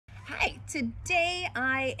Today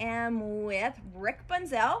I am with Rick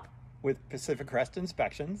Bunzel. With Pacific Crest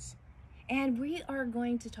Inspections. And we are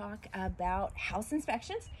going to talk about house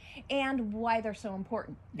inspections and why they're so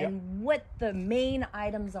important and what the main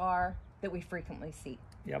items are that we frequently see.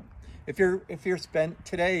 Yep. If you're spending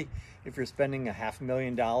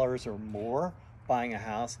 $500,000 or more buying a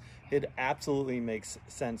house, it absolutely makes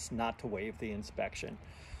sense not to waive the inspection.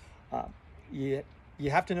 You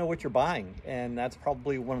have to know what you're buying, and that's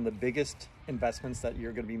probably one of the biggest investments that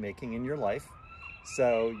you're going to be making in your life.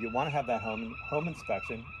 So you want to have that home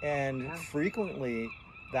inspection, and frequently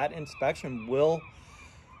that inspection will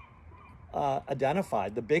identify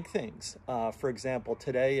the big things. For example,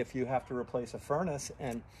 today, if you have to replace a furnace,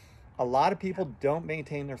 and a lot of people don't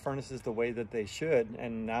maintain their furnaces the way that they should,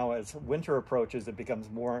 and now as winter approaches, it becomes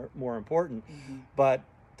more important. But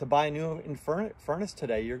to buy a new furnace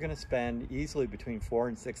today, you're going to spend easily between $4,000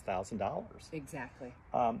 and $6,000. Exactly.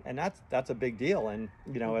 And that's a big deal. And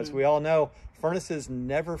as we all know, furnaces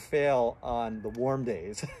never fail on the warm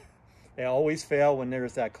days. They always fail when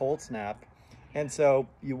there's that cold snap. And so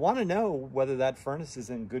you want to know whether that furnace is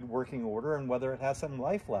in good working order and whether it has some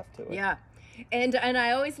life left to it. Yeah. And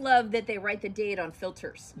I always love that they write the date on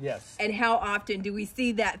filters. Yes. And how often do we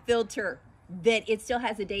see that filter that it still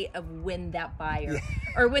has a date of when that buyer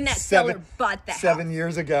or when that seller bought that 7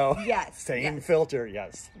 years ago. Yes. Same filter.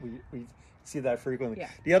 Yes. We see that frequently. Yeah.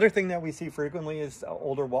 The other thing that we see frequently is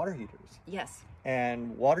older water heaters. Yes.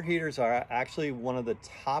 And water heaters are actually one of the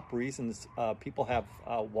top reasons people have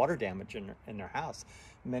water damage in their house.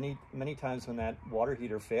 Many times when that water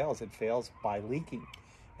heater fails, it fails by leaking.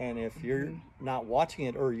 And if you're not watching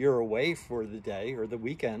it, or you're away for the day or the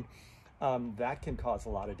weekend, that can cause a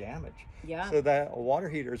lot of damage. Yeah. So that a water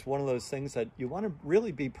heater is one of those things that you want to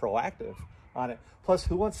really be proactive on it. Plus,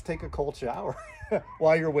 who wants to take a cold shower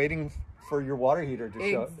while you're waiting for your water heater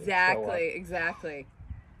to show up? Exactly.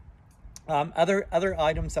 Other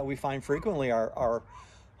items that we find frequently are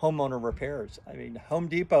homeowner repairs. I mean, Home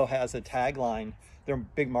Depot has a tagline, their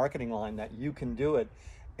big marketing line, that you can do it.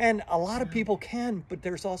 And a lot of people can, but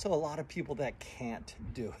there's also a lot of people that can't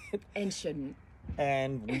do it. And shouldn't.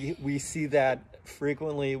 And we see that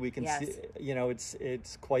frequently. We can see,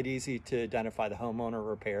 it's quite easy to identify the homeowner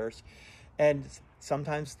repairs. And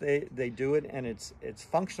sometimes they do it and it's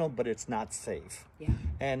functional, but it's not safe. Yeah.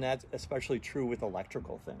 And that's especially true with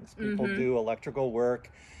electrical things. People do electrical work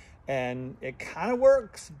and it kind of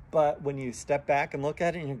works, but when you step back and look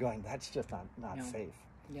at it, and you're going, that's just not safe.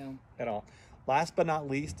 No. At all. Last but not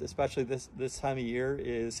least, especially this time of year,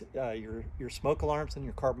 is your smoke alarms and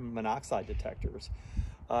your carbon monoxide detectors.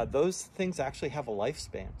 Those things actually have a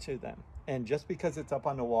lifespan to them. And just because it's up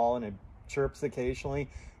on the wall and it chirps occasionally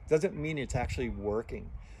doesn't mean it's actually working.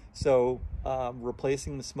 So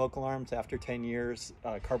replacing the smoke alarms after 10 years,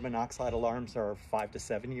 carbon monoxide alarms are 5 to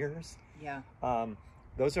 7 years. Yeah.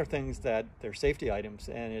 Those are things that they're safety items,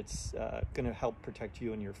 and it's going to help protect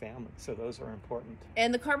you and your family. So those are important.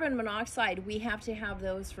 And the carbon monoxide, we have to have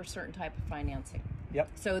those for certain type of financing. Yep.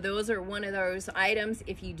 So those are one of those items.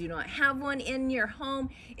 If you do not have one in your home,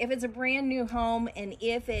 if it's a brand new home, and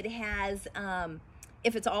if it has,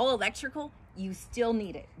 if it's all electrical, you still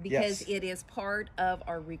need it because it is part of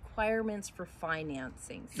our requirements for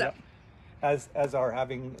financing. So, as are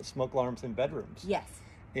having smoke alarms in bedrooms. Yes.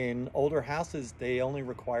 In older houses, they only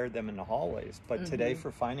required them in the hallways. But today,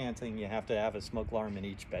 for financing, you have to have a smoke alarm in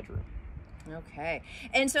each bedroom. Okay.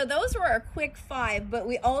 And so those were our quick 5. But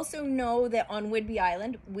we also know that on Whidbey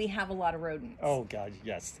Island, we have a lot of rodents. Oh, God,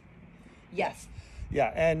 yes. Yes.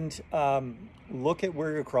 Yeah, and look at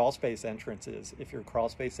where your crawl space entrance is. If your crawl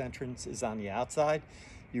space entrance is on the outside,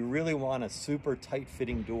 you really want a super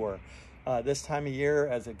tight-fitting door. This time of year,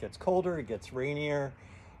 as it gets colder, it gets rainier,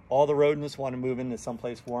 all the rodents want to move into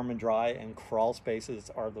someplace warm and dry, and crawl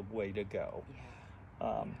spaces are the way to go.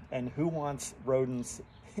 Yeah. And who wants rodents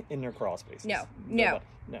in their crawl spaces? No.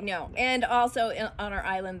 And also on our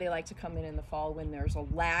island, they like to come in the fall when there's a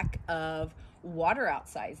lack of water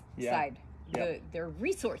outside. Their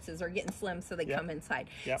resources are getting slim, so they come inside.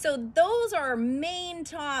 So those are our main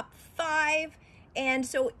top 5. And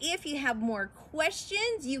so if you have more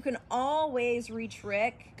questions, you can always reach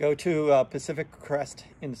Rick. Go to Pacific Crest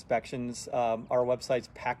Inspections. Our website's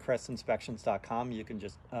packcrestinspections.com. You can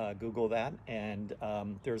just Google that, and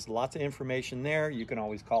there's lots of information there. You can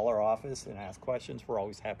always call our office and ask questions. We're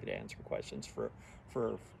always happy to answer questions for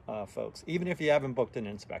folks, even if you haven't booked an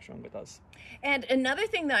inspection with us. And another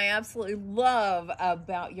thing that I absolutely love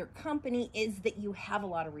about your company is that you have a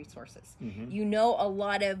lot of resources. You know a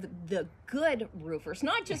lot of the good roofers,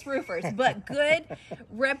 not just roofers, but good,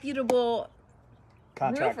 reputable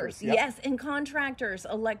Contractors. Roofers, yes, and contractors,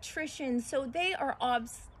 electricians. So they are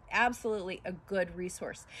absolutely a good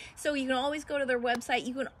resource. So you can always go to their website.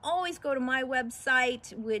 You can always go to my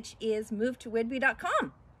website, which is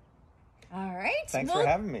movetowhidbey.com. All right. Thanks for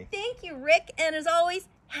having me. Thank you, Rick. And as always,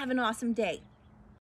 have an awesome day.